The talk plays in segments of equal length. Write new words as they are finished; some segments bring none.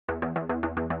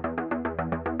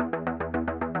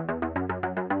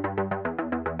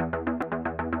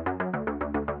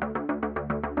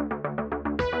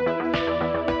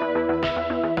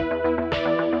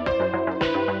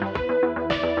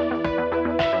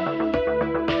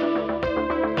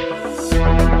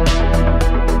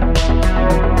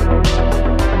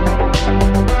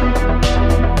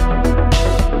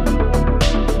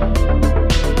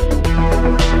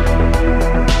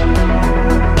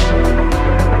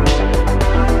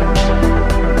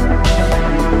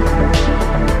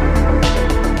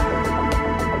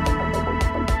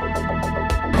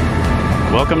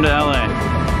Welcome to LA.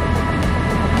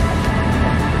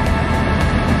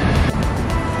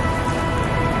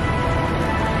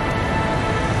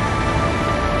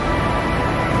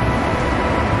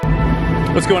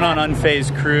 What's going on,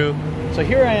 Unfazed crew? So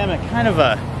here I am at kind of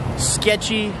a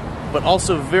sketchy but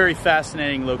also very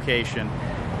fascinating location.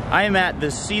 I am at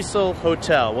the Cecil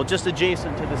Hotel, well, just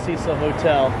adjacent to the Cecil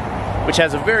Hotel, which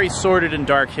has a very sordid and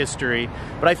dark history.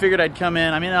 But I figured I'd come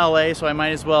in. I'm in LA, so I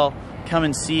might as well come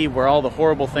and see where all the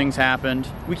horrible things happened.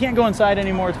 We can't go inside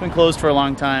anymore. It's been closed for a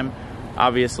long time,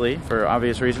 obviously, for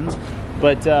obvious reasons.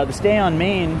 But the Stay on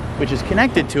Main, which is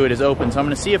connected to it, is open, so I'm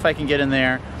gonna see if I can get in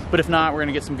there. But if not, we're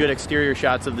gonna get some good exterior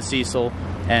shots of the Cecil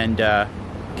and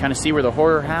kind of see where the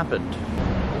horror happened.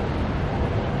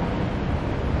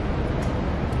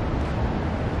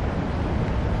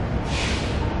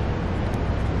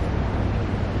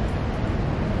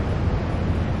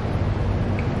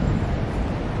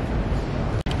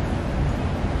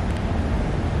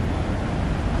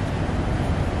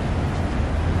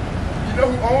 You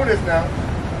know who owns this now?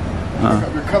 Like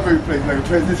a recovery place, like a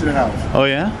transition house. Oh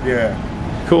yeah?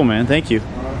 Yeah. Cool, man. Thank you.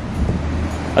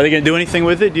 Are they gonna do anything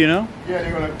with it? Do you know? Yeah,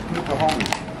 they're gonna put the homeless.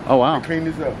 Oh wow. They clean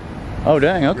this up. Oh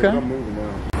dang. Okay. Yeah, I'm moving now.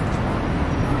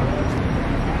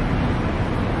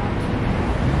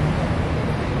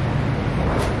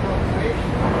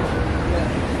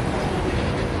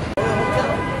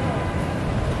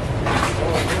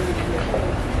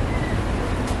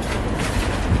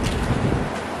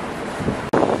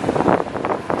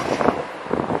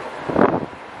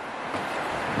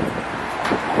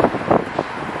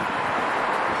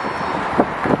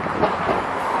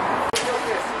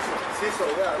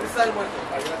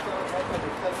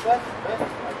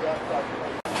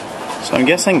 So I'm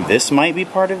guessing this might be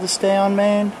part of the Stay on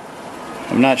Main?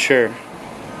 I'm not sure.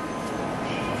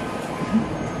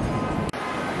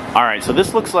 Alright, so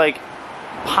this looks like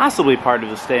possibly part of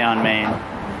the Stay on Main.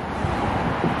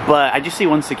 But I just see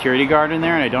one security guard in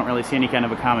there and I don't really see any kind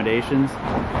of accommodations.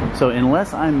 So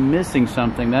unless I'm missing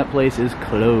something, that place is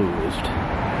closed.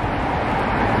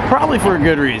 Probably for a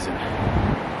good reason.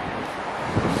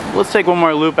 Let's take one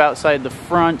more loop outside the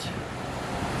front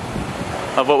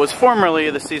of what was formerly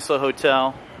the Cecil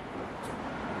Hotel.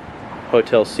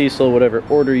 Hotel Cecil, whatever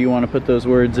order you want to put those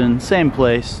words in. Same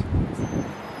place.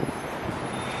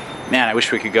 Man, I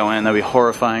wish we could go in. That'd be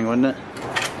horrifying, wouldn't it?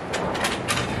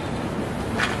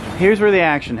 Here's where the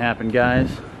action happened,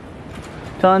 guys.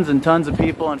 Tons and tons of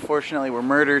people, unfortunately, were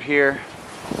murdered here.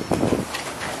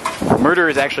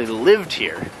 Murderers actually lived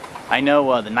here. I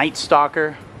know the Night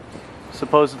Stalker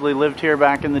supposedly lived here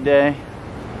back in the day,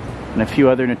 and a few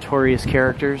other notorious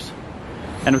characters.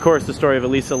 And of course the story of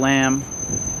Elisa Lam.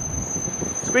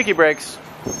 Squeaky brakes.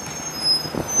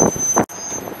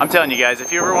 I'm telling you guys,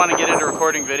 if you ever want to get into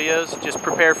recording videos, just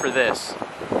prepare for this.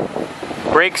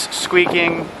 Brakes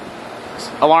squeaking,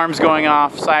 alarms going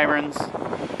off, sirens.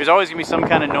 There's always going to be some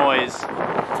kind of noise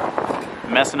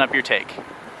messing up your take.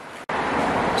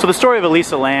 So the story of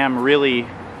Elisa Lam really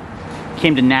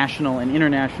came to national and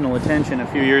international attention a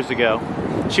few years ago.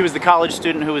 She was the college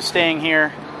student who was staying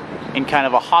here in kind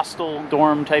of a hostel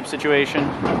dorm type situation.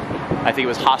 I think it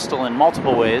was hostile in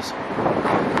multiple ways.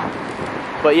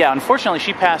 But yeah, unfortunately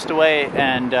she passed away,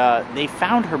 and they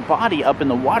found her body up in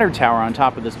the water tower on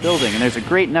top of this building. And there's a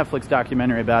great Netflix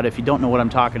documentary about it. If you don't know what I'm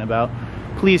talking about,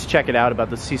 please check it out, about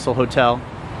the Cecil Hotel.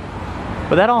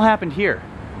 But that all happened here.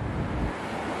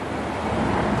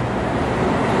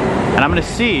 And I'm gonna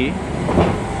see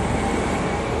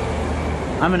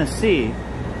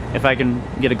if I can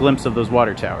get a glimpse of those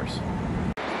water towers.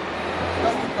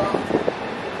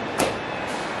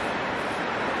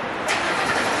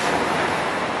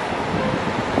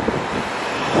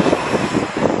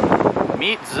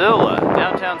 Meet Zilla,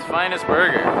 downtown's finest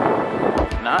burger.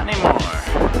 Not anymore.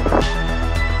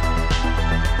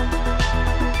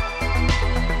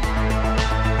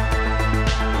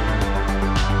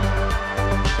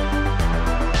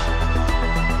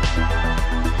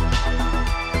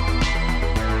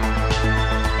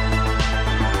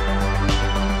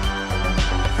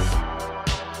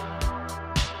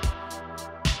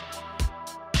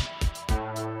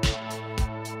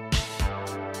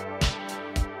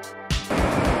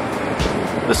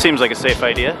 This seems like a safe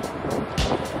idea.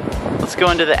 Let's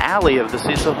go into the alley of the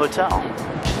Cecil Hotel.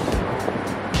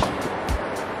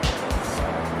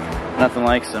 Nothing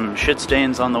like some shit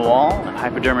stains on the wall and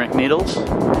hypodermic needles.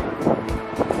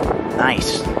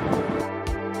 Nice.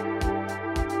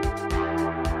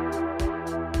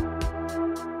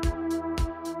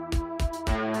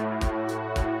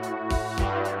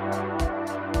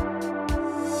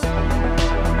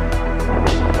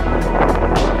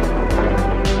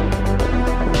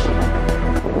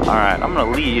 But I'm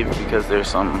gonna leave because there's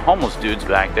some homeless dudes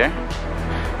back there,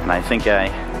 and I think I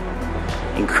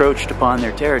encroached upon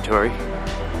their territory.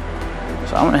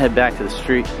 So I'm gonna head back to the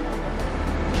street.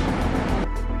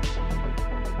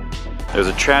 There's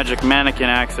a tragic mannequin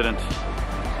accident.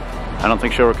 I don't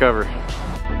think she'll recover.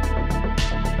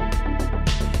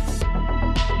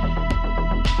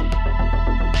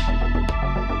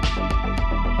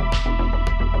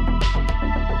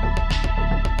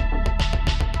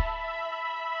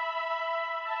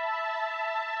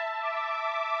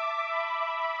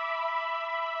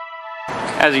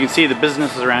 As you can see, the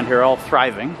businesses around here are all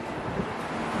thriving,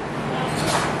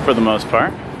 for the most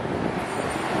part.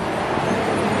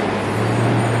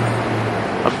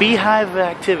 A beehive of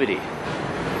activity.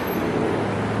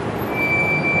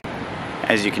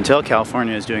 As you can tell,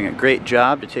 California is doing a great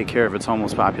job to take care of its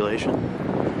homeless population.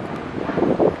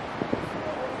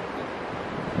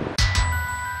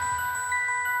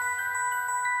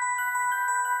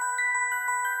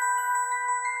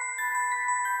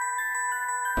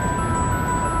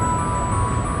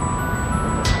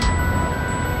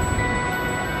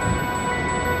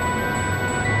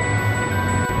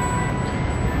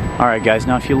 Alright guys,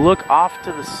 now if you look off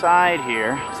to the side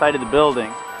here, side of the building,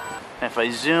 and if I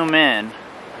zoom in,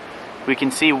 we can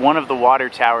see one of the water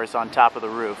towers on top of the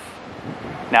roof.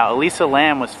 Now Elisa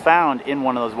Lam was found in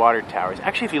one of those water towers.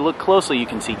 Actually, if you look closely, you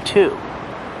can see two.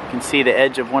 You can see the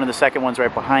edge of one of the second ones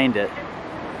right behind it.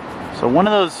 So one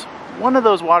of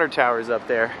those water towers up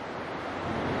there,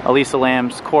 Elisa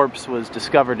Lam's corpse was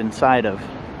discovered inside of.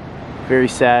 Very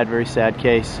sad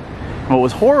case. And what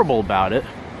was horrible about it,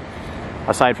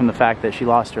 aside from the fact that she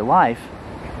lost her life,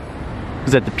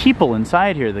 is that the people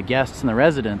inside here, the guests and the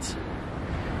residents,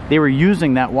 they were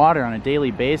using that water on a daily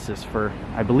basis for,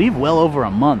 I believe, well over a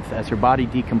month as her body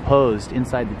decomposed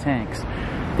inside the tanks.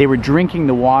 They were drinking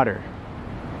the water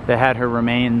that had her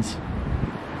remains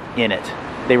in it.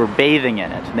 They were bathing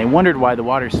in it, and they wondered why the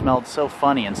water smelled so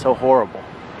funny and so horrible.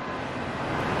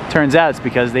 Turns out it's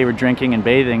because they were drinking and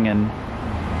bathing in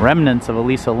remnants of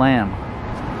Elisa Lam.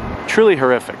 Truly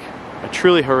horrific. A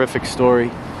truly horrific story.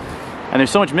 And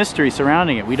there's so much mystery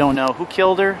surrounding it. We don't know who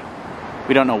killed her.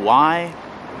 We don't know why.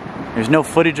 There's no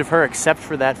footage of her except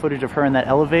for that footage of her in that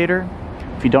elevator.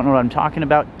 If you don't know what I'm talking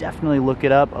about, definitely look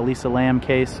it up. Elisa Lam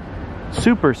case.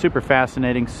 Super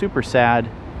fascinating, super sad.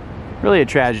 Really a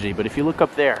tragedy. But if you look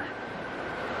up there,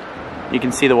 you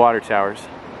can see the water towers.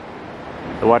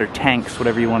 The water tanks,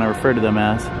 whatever you want to refer to them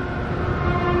as.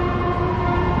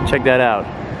 Check that out.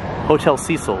 Hotel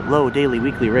Cecil, low daily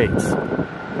weekly rates.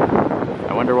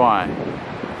 I wonder why.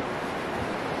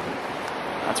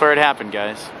 That's where it happened,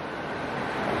 guys.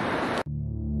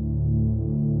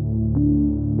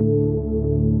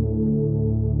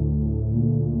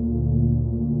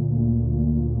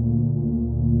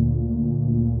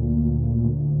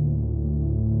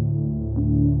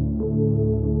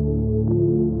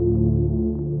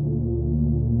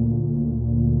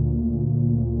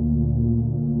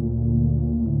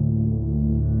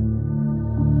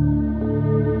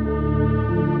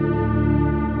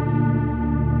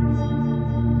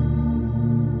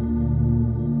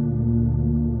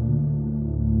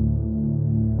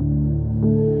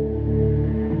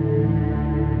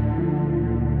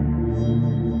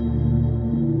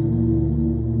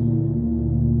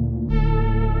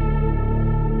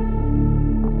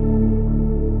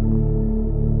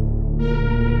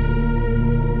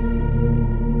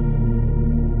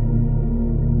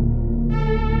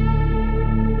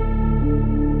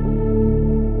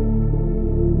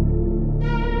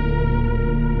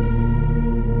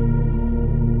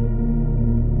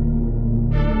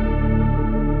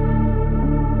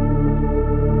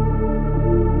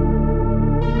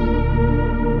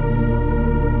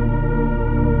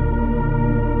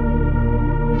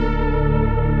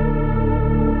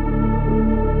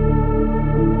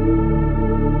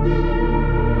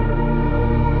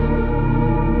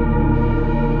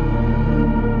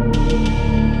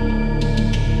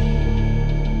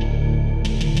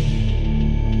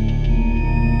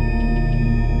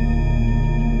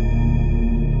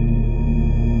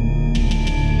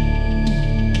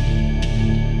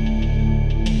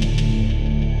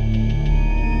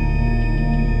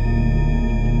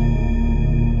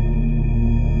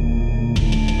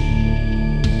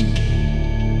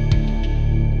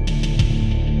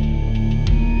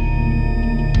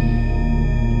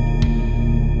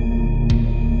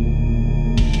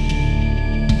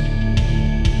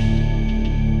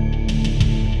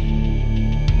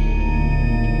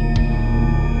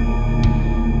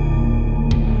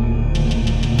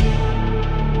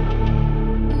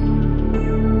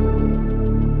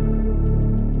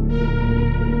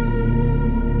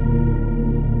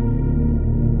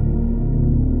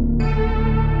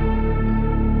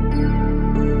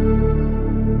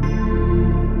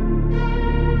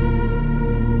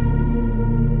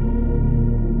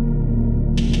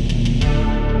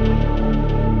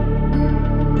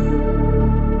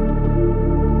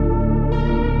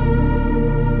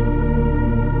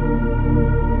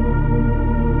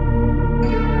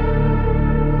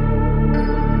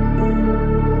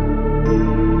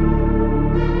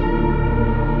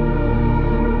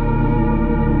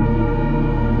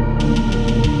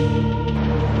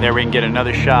 There we can get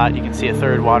another shot. You can see a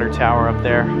third water tower up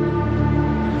there.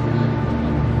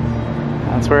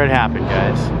 That's where it happened,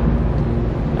 guys.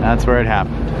 That's where it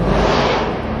happened.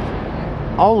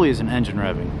 Always an engine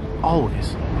revving.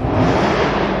 Always.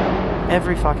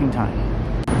 Every fucking time.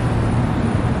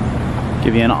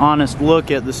 Give you an honest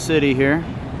look at the city here.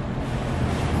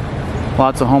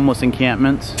 Lots of homeless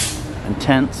encampments and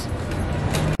tents.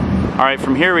 Alright,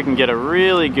 from here we can get a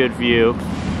really good view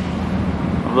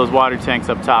of those water tanks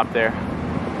up top there.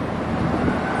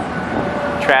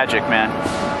 Tragic, man.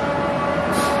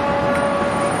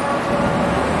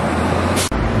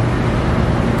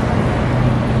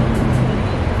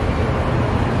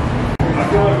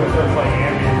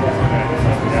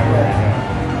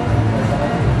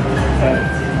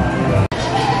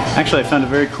 Actually, I found a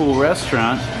very cool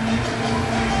restaurant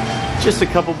just a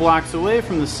couple blocks away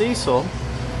from the Cecil.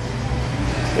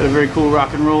 Got a very cool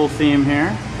rock and roll theme here.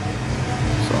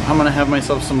 So I'm gonna have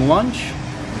myself some lunch,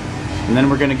 and then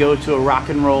we're gonna go to a rock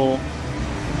and roll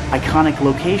iconic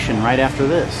location right after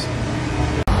this.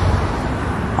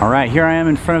 All right, here I am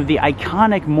in front of the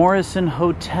iconic Morrison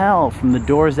Hotel from the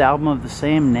Doors album of the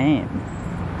same name.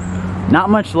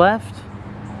 Not much left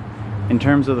in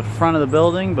terms of the front of the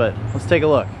building, but let's take a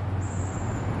look.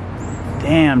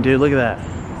 Damn, dude, look at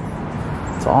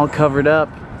that. It's all covered up.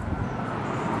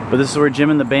 But this is where Jim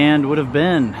and the band would have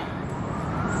been.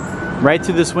 Right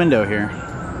through this window here.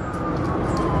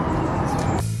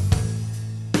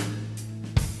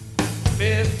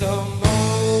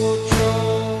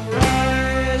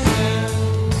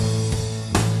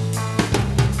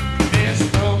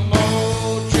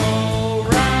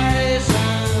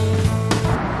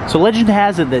 So legend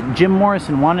has it that Jim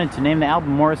Morrison wanted to name the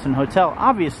album Morrison Hotel,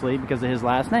 obviously because of his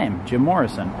last name, Jim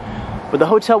Morrison. But the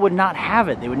hotel would not have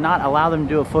it. They would not allow them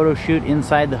to do a photo shoot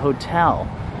inside the hotel.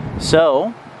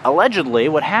 So, allegedly,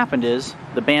 what happened is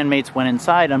the bandmates went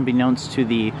inside unbeknownst to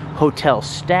the hotel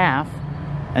staff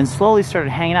and slowly started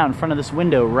hanging out in front of this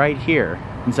window right here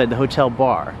inside the hotel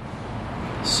bar.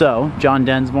 So, John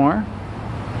Densmore,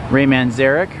 Ray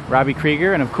Manzarek, Robbie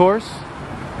Krieger, and of course,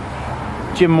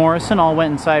 Jim Morrison all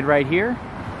went inside right here,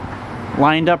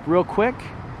 lined up real quick,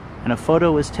 and a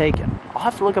photo was taken. I'll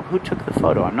have to look up who took the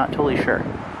photo, I'm not totally sure.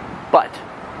 But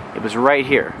it was right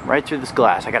here, right through this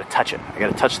glass. I gotta touch it. I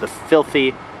gotta touch the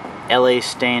filthy LA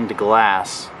stained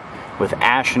glass with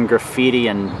ash and graffiti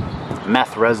and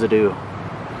meth residue.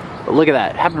 But look at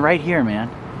that, it happened right here, man.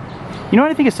 You know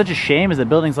what I think is such a shame is that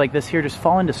buildings like this here just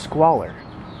fall into squalor.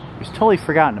 Just totally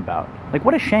forgotten about. Like,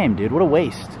 what a shame, dude, what a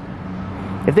waste.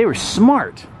 If they were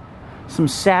smart, some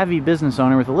savvy business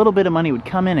owner with a little bit of money would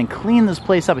come in and clean this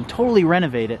place up and totally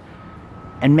renovate it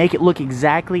and make it look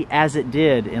exactly as it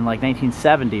did in like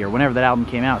 1970 or whenever that album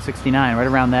came out, 69, right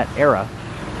around that era.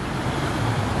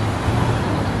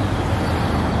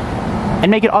 And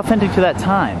make it authentic to that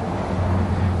time.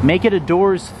 Make it a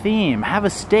Doors theme. Have a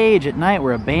stage at night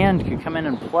where a band could come in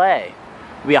and play.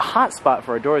 It would be a hot spot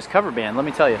for a Doors cover band, let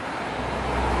me tell you.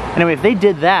 Anyway, if they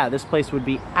did that, this place would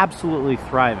be absolutely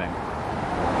thriving.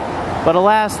 But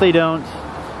alas, they don't.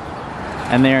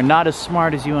 And they are not as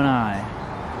smart as you and I.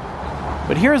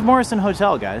 But here's Morrison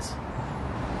Hotel, guys.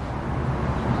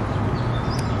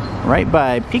 Right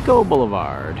by Pico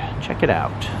Boulevard. Check it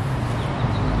out.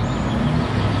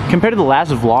 Compared to the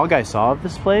last vlog I saw of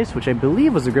this place, which I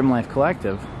believe was the Grim Life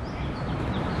Collective,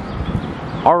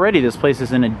 already this place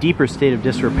is in a deeper state of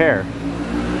disrepair.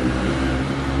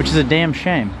 Which is a damn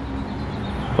shame.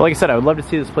 But like I said, I would love to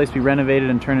see this place be renovated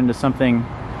and turned into something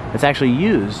that's actually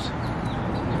used.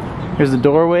 Here's the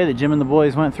doorway that Jim and the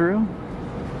boys went through.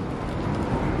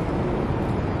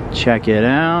 Check it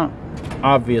out.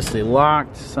 Obviously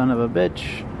locked, son of a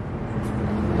bitch.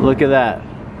 Look at that.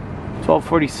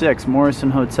 1246 Morrison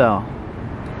Hotel.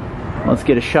 Let's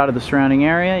get a shot of the surrounding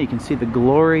area. You can see the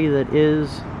glory that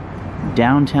is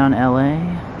downtown LA.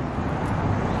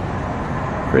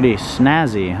 Pretty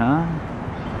snazzy, huh?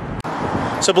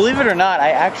 So believe it or not,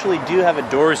 I actually do have a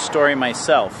Doors story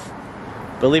myself.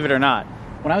 Believe it or not.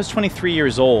 When I was 23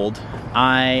 years old,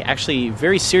 I actually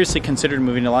very seriously considered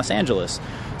moving to Los Angeles.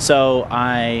 So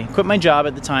I quit my job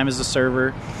at the time as a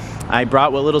server. I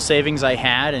brought what little savings I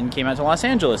had and came out to Los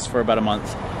Angeles for about a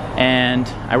month. And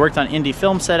I worked on indie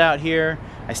film set out here.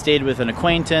 I stayed with an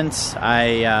acquaintance.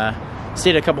 I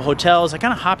stayed at a couple hotels. I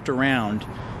kind of hopped around.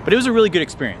 But it was a really good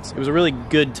experience. It was a really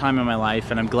good time in my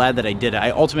life, and I'm glad that I did it. I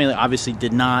ultimately, obviously,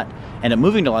 did not end up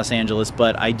moving to Los Angeles,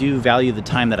 but I do value the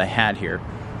time that I had here.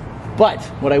 But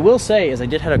what I will say is I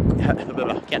did have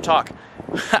a... can't talk.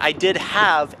 I did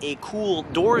have a cool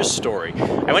Doors story.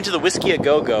 I went to the Whiskey A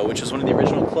Go-Go, which was one of the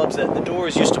original clubs that the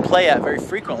Doors used to play at very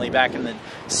frequently back in the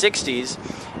 60s.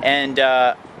 And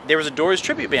there was a Doors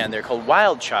tribute band there called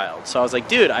Wild Child. So I was like,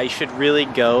 dude, I should really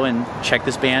go and check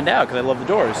this band out because I love the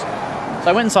Doors. So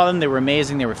I went and saw them. They were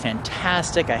amazing. They were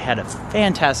fantastic. I had a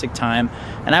fantastic time.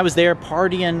 And I was there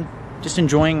partying, just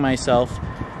enjoying myself.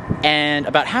 And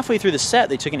about halfway through the set,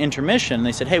 they took an intermission and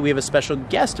they said, hey, we have a special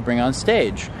guest to bring on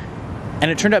stage.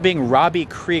 And it turned out being Robbie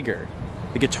Krieger,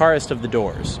 the guitarist of the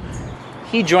Doors.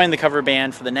 He joined the cover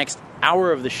band for the next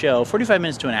hour of the show, 45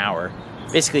 minutes to an hour.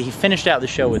 Basically, he finished out the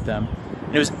show with them.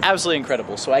 And it was absolutely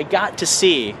incredible. So I got to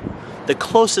see the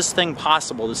closest thing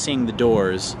possible to seeing the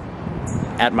Doors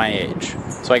at my age.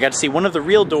 So I got to see one of the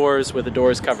real Doors with a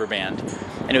Doors cover band.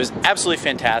 And it was absolutely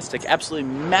fantastic, absolutely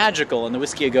magical, and the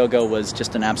Whiskey A Go-Go was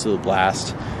just an absolute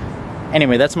blast.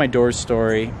 Anyway, that's my Doors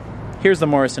story. Here's the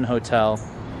Morrison Hotel.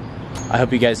 I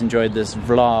hope you guys enjoyed this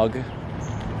vlog.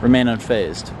 Remain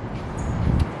unfazed.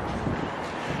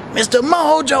 Mr.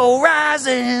 Mojo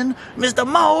Rising! Mr.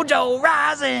 Mojo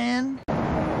Rising!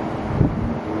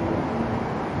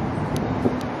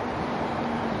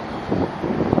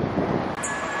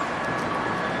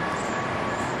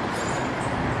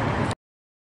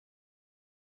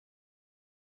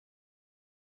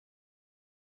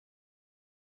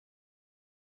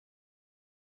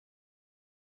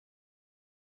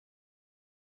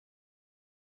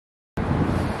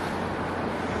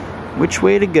 Which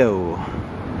way to go?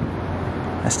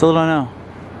 I still don't know.